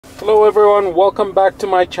Hello everyone, welcome back to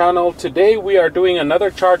my channel. Today we are doing another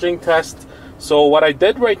charging test. So what I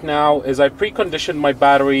did right now is I preconditioned my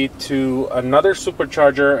battery to another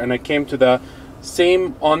supercharger, and I came to the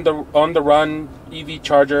same on the run EV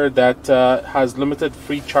charger that has limited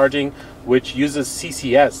free charging, which uses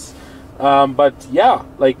CCS. But yeah,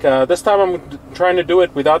 this time I'm trying to do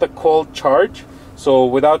it without a cold charge. So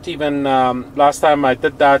without even last time I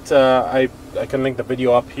did that, I can link the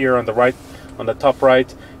video up here on the right, on the top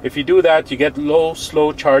right. If you do that, you get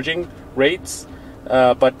slow charging rates.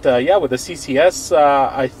 Yeah, with the CCS,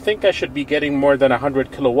 I think I should be getting more than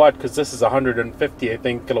 100 kilowatt, because this is 150, I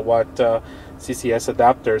think, kilowatt CCS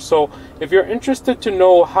adapter. So if you're interested to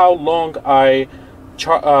know how long I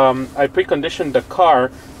preconditioned the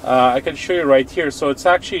car, I can show you right here. So it's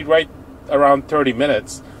actually right around 30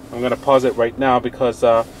 minutes. I'm going to pause it right now because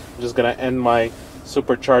I'm just going to end my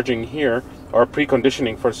supercharging here, or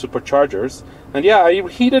preconditioning for superchargers. And yeah, I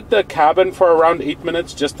heated the cabin for around 8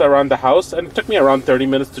 minutes just around the house, and it took me around 30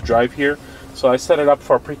 minutes to drive here. So I set it up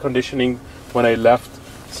for preconditioning when I left.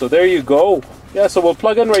 So there you go. Yeah, so we'll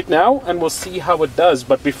plug in right now and we'll see how it does.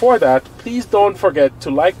 But before that, please don't forget to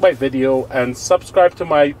like my video and subscribe to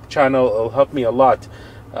my channel. It'll help me a lot.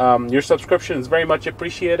 Your subscription is very much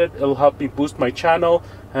appreciated. It'll help me boost my channel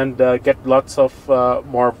and get lots of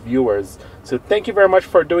more viewers. So thank you very much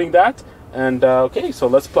for doing that. And okay, so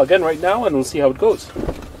let's plug in right now and we'll see how it goes.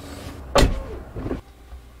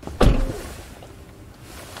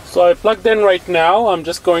 So I plugged in right now. I'm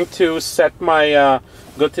just going to set my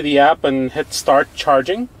go to the app and hit start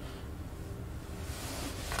charging,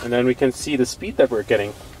 and then we can see the speed that we're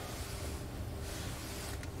getting.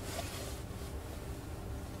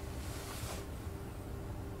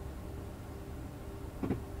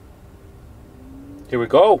 Here we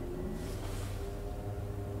go.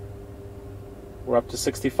 We're up to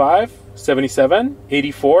 65, 77,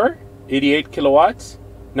 84, 88 kilowatts,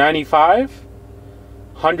 95,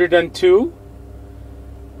 102,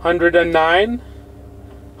 109,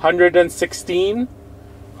 116,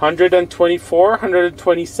 124,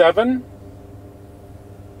 127.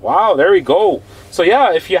 Wow, there we go. So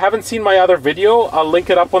yeah, if you haven't seen my other video, I'll link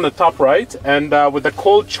it up on the top right. And with the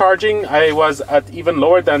cold charging, I was at even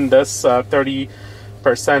lower than this 30%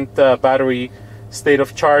 battery state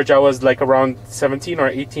of charge. I was like around 17 or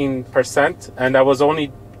 18%, and I was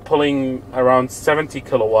only pulling around 70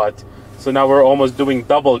 kilowatt. So now we're almost doing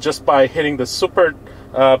double just by hitting the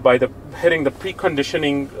hitting the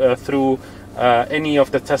preconditioning through any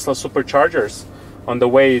of the Tesla superchargers on the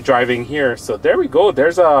way driving here. So there we go.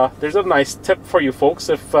 There's a nice tip for you folks.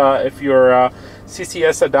 If your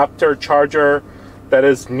CCS adapter charger that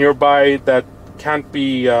is nearby that can't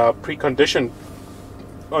be preconditioned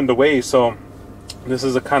on the way, so this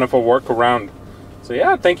is a kind of a workaround. So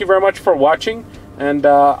yeah, thank you very much for watching, and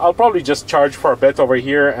I'll probably just charge for a bit over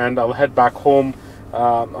here and I'll head back home.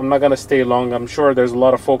 I'm not gonna stay long. I'm sure there's a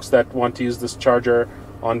lot of folks that want to use this charger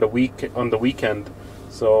on the weekend.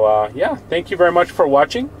 So yeah, thank you very much for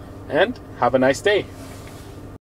watching and have a nice day.